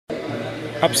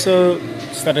UPSO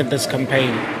started this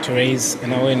campaign to raise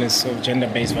an awareness of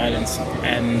gender-based violence,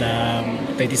 and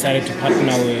they decided to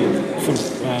partner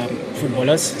with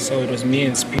footballers. So it was me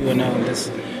and Spiwa now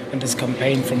in this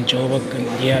campaign from Joburg and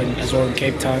here as well in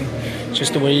Cape Town,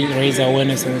 just to raise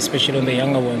awareness, and especially on the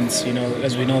younger ones. You know,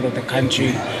 as we know that the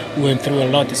country went through a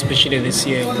lot, especially this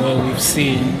year, where we've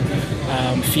seen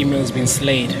females being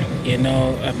slayed,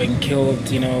 being killed,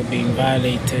 being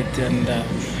violated, and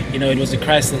it was a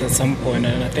crisis at some point.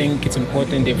 And I think it's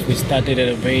important, if we started at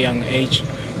a very young age,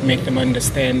 make them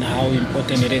understand how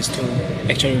important it is to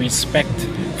actually respect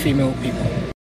female people.